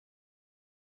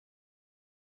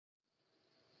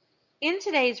In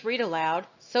today's Read Aloud,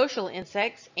 Social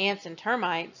Insects, Ants, and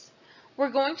Termites,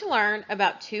 we're going to learn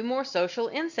about two more social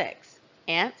insects,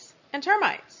 ants and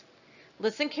termites.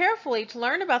 Listen carefully to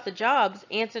learn about the jobs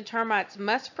ants and termites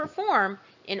must perform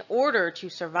in order to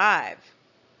survive.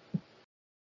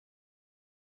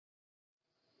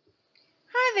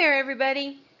 Hi there,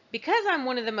 everybody. Because I'm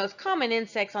one of the most common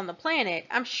insects on the planet,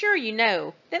 I'm sure you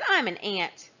know that I'm an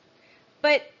ant.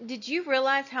 But did you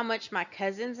realize how much my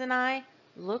cousins and I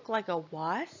look like a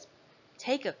wasp?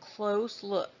 Take a close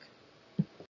look.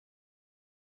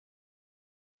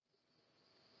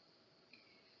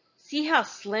 See how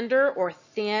slender or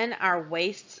thin our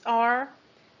waists are?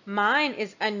 Mine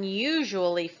is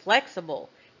unusually flexible,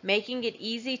 making it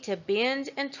easy to bend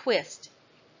and twist.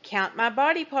 Count my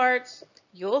body parts.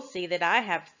 You'll see that I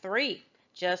have 3,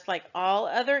 just like all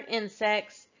other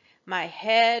insects. My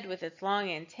head with its long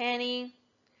antennae,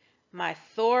 my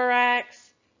thorax,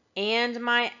 and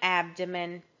my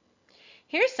abdomen.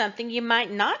 Here's something you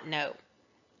might not know.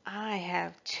 I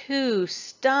have 2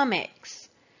 stomachs.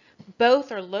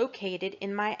 Both are located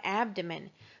in my abdomen,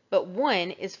 but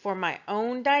one is for my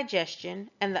own digestion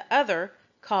and the other,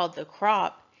 called the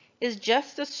crop, is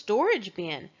just a storage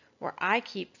bin where I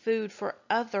keep food for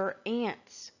other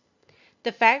ants.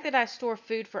 The fact that I store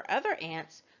food for other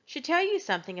ants should tell you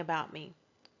something about me.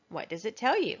 What does it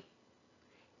tell you?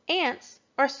 Ants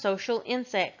are social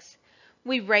insects.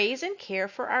 We raise and care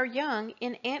for our young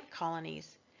in ant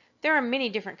colonies. There are many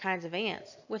different kinds of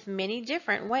ants with many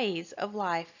different ways of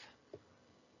life.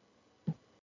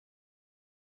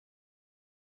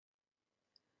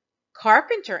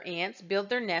 Carpenter ants build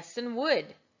their nests in wood.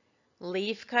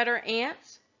 Leafcutter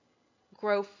ants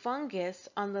grow fungus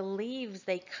on the leaves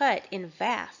they cut in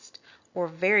vast or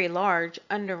very large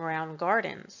underground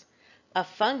gardens. A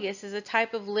fungus is a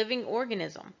type of living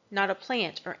organism, not a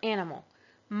plant or animal.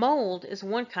 Mold is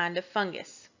one kind of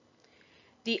fungus.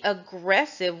 The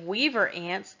aggressive weaver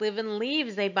ants live in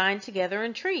leaves they bind together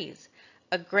in trees.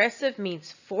 Aggressive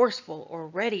means forceful or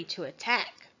ready to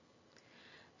attack.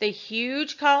 The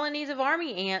huge colonies of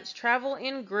army ants travel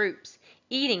in groups,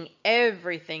 eating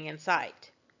everything in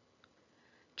sight.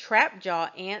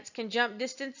 Trapjaw ants can jump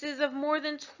distances of more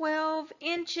than 12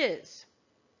 inches.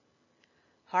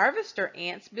 Harvester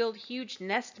ants build huge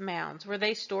nest mounds where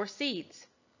they store seeds.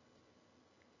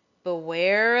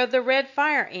 Beware of the red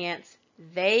fire ants.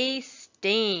 They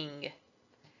sting.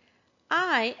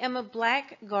 I am a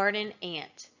black garden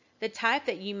ant, the type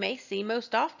that you may see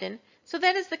most often, so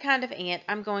that is the kind of ant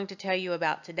I'm going to tell you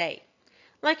about today.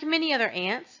 Like many other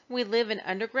ants, we live in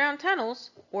underground tunnels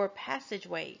or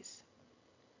passageways.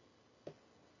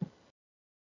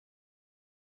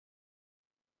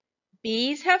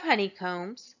 Bees have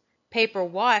honeycombs, paper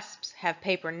wasps have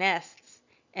paper nests,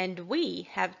 and we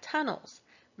have tunnels,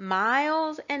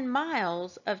 miles and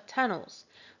miles of tunnels,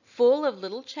 full of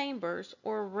little chambers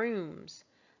or rooms,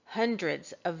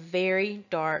 hundreds of very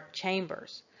dark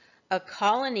chambers. A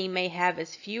colony may have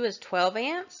as few as 12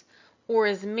 ants or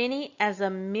as many as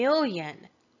 1,000,000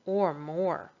 or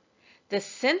more. The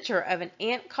center of an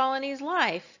ant colony's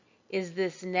life is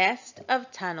this nest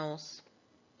of tunnels.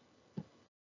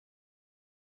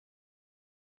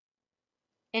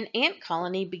 An ant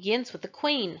colony begins with a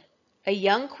queen. A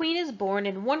young queen is born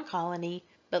in one colony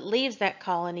but leaves that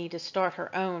colony to start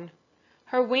her own.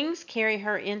 Her wings carry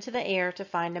her into the air to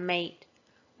find a mate.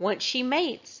 Once she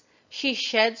mates, she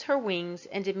sheds her wings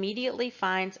and immediately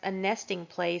finds a nesting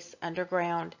place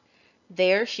underground.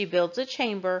 There she builds a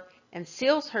chamber and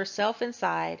seals herself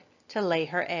inside to lay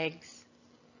her eggs.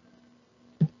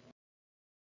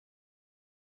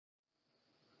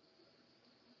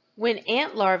 When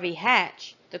ant larvae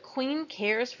hatch, the queen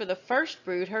cares for the first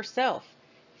brood herself,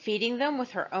 feeding them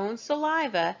with her own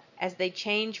saliva as they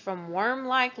change from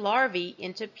worm-like larvae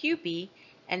into pupae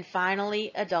and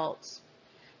finally adults.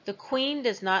 The queen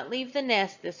does not leave the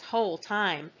nest this whole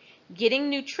time, getting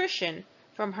nutrition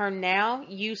from her now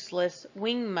useless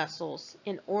wing muscles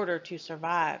in order to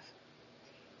survive.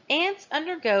 Ants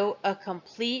undergo a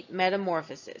complete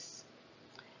metamorphosis.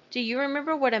 Do you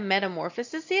remember what a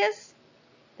metamorphosis is?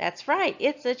 That's right,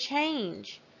 it's a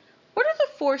change. What are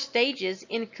the 4 stages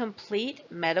in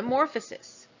complete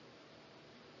metamorphosis?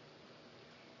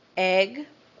 Egg,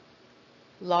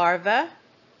 larva,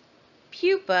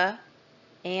 pupa,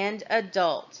 and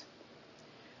adult.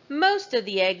 Most of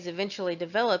the eggs eventually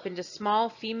develop into small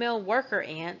female worker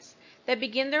ants that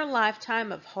begin their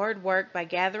lifetime of hard work by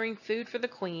gathering food for the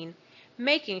queen,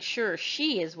 making sure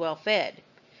she is well fed.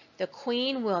 The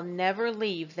queen will never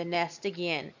leave the nest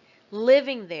again,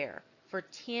 living there for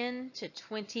 10 to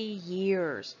 20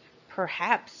 years,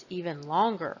 perhaps even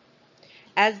longer.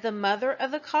 As the mother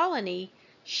of the colony,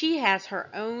 she has her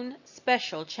own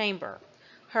special chamber.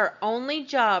 Her only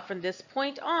job from this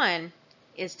point on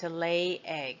is to lay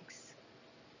eggs.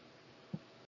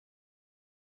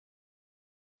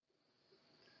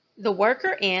 The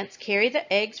worker ants carry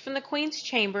the eggs from the queen's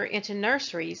chamber into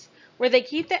nurseries where they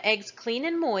keep the eggs clean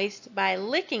and moist by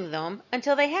licking them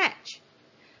until they hatch.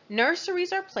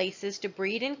 Nurseries are places to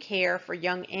breed and care for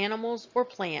young animals or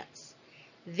plants.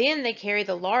 Then they carry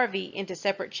the larvae into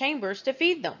separate chambers to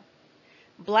feed them.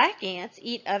 Black ants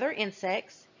eat other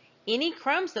insects, any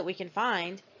crumbs that we can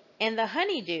find, and the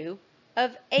honeydew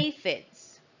of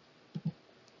aphids.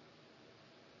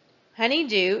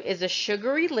 Honeydew is a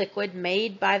sugary liquid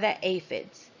made by the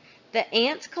aphids. The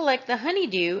ants collect the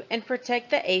honeydew and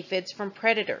protect the aphids from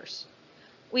predators.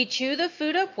 We chew the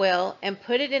food up well and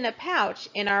put it in a pouch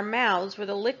in our mouths where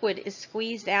the liquid is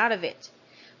squeezed out of it.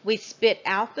 We spit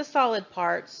out the solid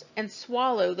parts and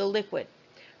swallow the liquid.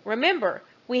 Remember,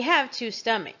 we have two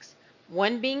stomachs,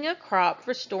 one being a crop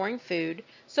for storing food,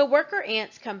 so worker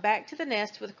ants come back to the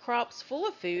nest with crops full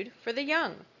of food for the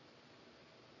young.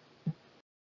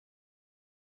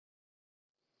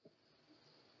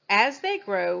 As they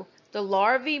grow, the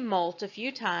larvae molt a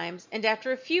few times, and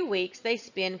after a few weeks they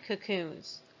spin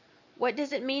cocoons. What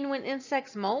does it mean when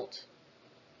insects molt?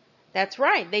 That's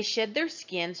right, they shed their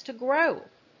skins to grow.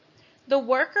 The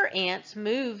worker ants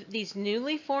move these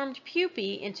newly formed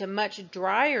pupae into much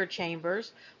drier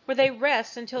chambers where they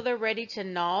rest until they're ready to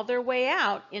gnaw their way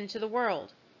out into the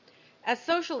world. As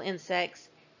social insects,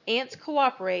 ants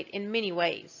cooperate in many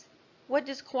ways. What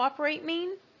does cooperate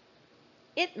mean?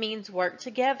 It means work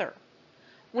together.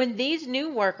 When these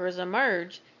new workers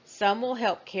emerge, some will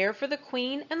help care for the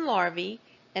queen and larvae,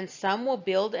 and some will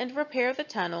build and repair the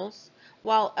tunnels,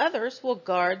 while others will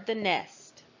guard the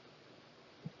nest.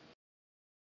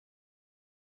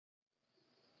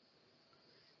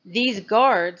 These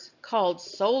guards, called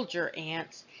soldier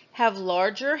ants, have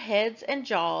larger heads and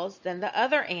jaws than the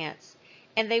other ants,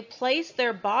 and they place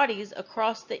their bodies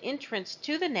across the entrance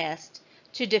to the nest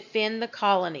to defend the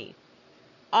colony.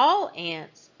 All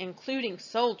ants, including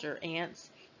soldier ants,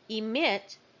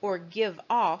 emit or give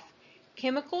off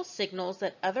chemical signals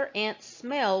that other ants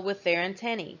smell with their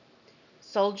antennae.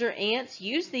 Soldier ants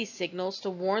use these signals to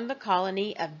warn the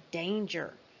colony of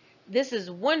danger. This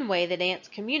is one way that ants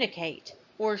communicate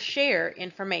or share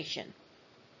information.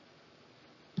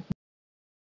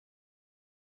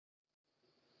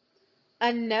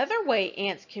 Another way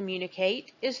ants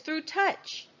communicate is through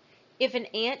touch. If an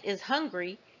ant is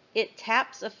hungry, it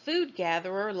taps a food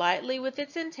gatherer lightly with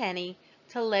its antennae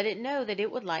to let it know that it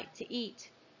would like to eat.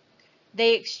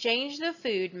 They exchange the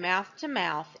food mouth to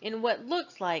mouth in what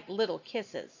looks like little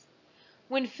kisses.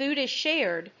 When food is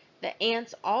shared, the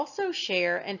ants also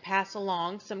share and pass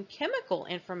along some chemical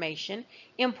information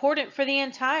important for the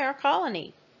entire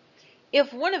colony.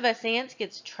 If one of us ants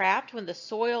gets trapped when the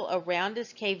soil around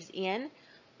us caves in,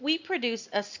 we produce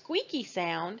a squeaky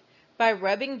sound by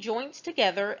rubbing joints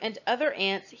together, and other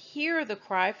ants hear the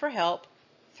cry for help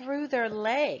through their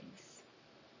legs.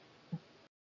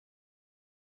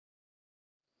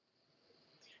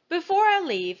 Before I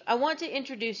leave, I want to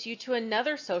introduce you to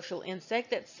another social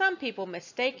insect that some people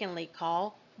mistakenly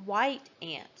call white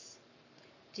ants.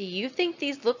 Do you think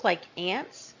these look like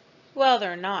ants? Well,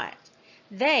 they're not.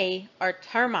 They are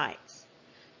termites.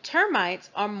 Termites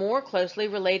are more closely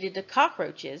related to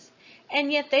cockroaches,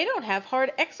 and yet they don't have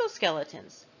hard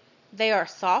exoskeletons. They are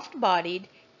soft-bodied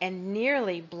and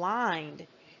nearly blind.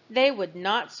 They would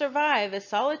not survive as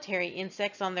solitary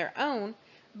insects on their own,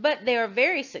 but they are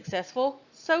very successful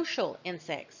social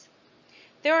insects.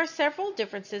 There are several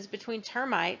differences between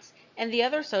termites and the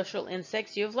other social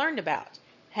insects you have learned about: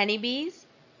 honeybees,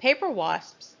 paper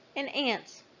wasps, and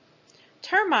ants.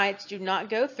 Termites do not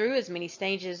go through as many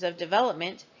stages of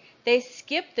development. They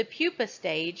skip the pupa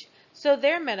stage, so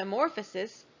their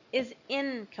metamorphosis is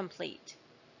incomplete.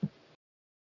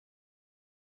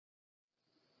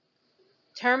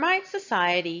 Termite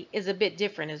society is a bit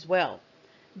different as well.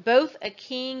 Both a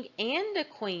king and a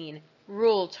queen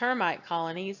rule termite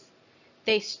colonies.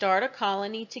 They start a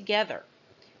colony together.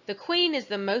 The queen is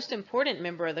the most important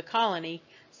member of the colony,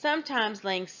 sometimes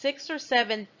laying 6,000 or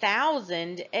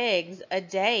 7,000 eggs a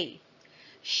day.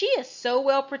 She is so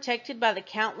well protected by the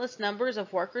countless numbers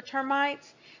of worker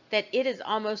termites that it is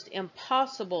almost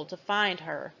impossible to find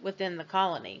her within the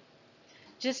colony.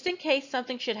 Just in case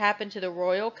something should happen to the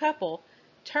royal couple,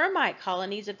 termite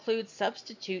colonies include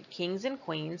substitute kings and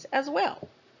queens as well.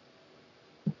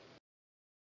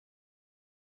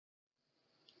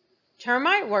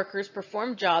 Termite workers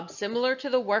perform jobs similar to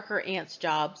the worker ants'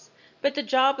 jobs, But the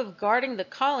job of guarding the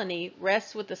colony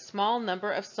rests with a small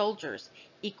number of soldiers,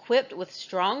 equipped with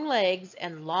strong legs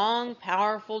and long,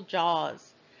 powerful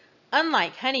jaws.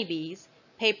 Unlike honeybees,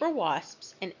 paper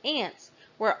wasps, and ants,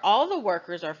 where all the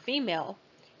workers are female,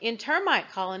 in termite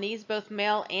colonies both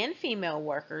male and female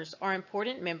workers are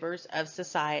important members of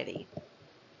society.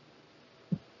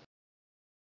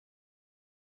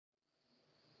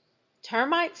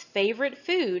 Termites' favorite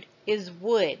food is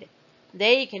wood.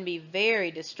 They can be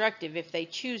very destructive if they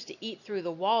choose to eat through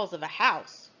the walls of a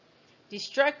house.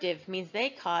 Destructive means they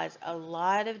cause a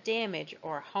lot of damage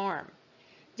or harm.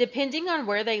 Depending on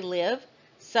where they live,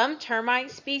 some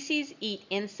termite species eat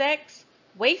insects,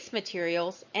 waste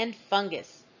materials, and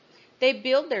fungus. They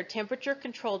build their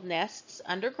temperature-controlled nests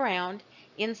underground,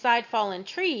 inside fallen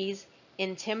trees,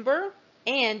 in timber,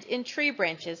 and in tree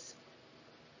branches.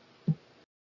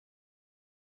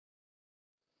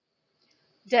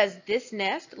 Does this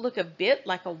nest look a bit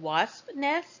like a wasp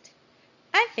nest?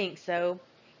 I think so.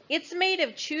 It's made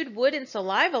of chewed wood and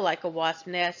saliva like a wasp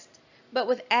nest, but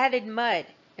with added mud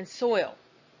and soil.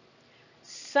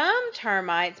 Some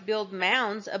termites build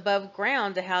mounds above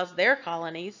ground to house their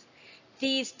colonies.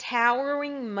 These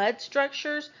towering mud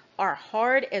structures are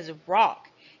hard as rock,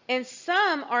 and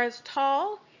some are as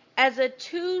tall as a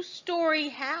two-story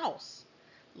house.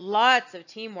 Lots of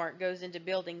teamwork goes into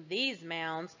building these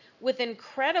mounds with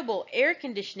incredible air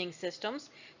conditioning systems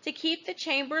to keep the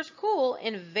chambers cool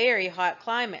in very hot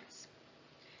climates.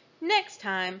 Next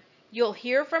time, you'll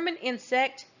hear from an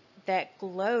insect that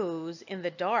glows in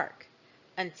the dark.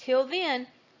 Until then,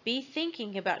 be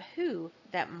thinking about who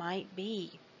that might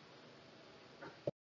be.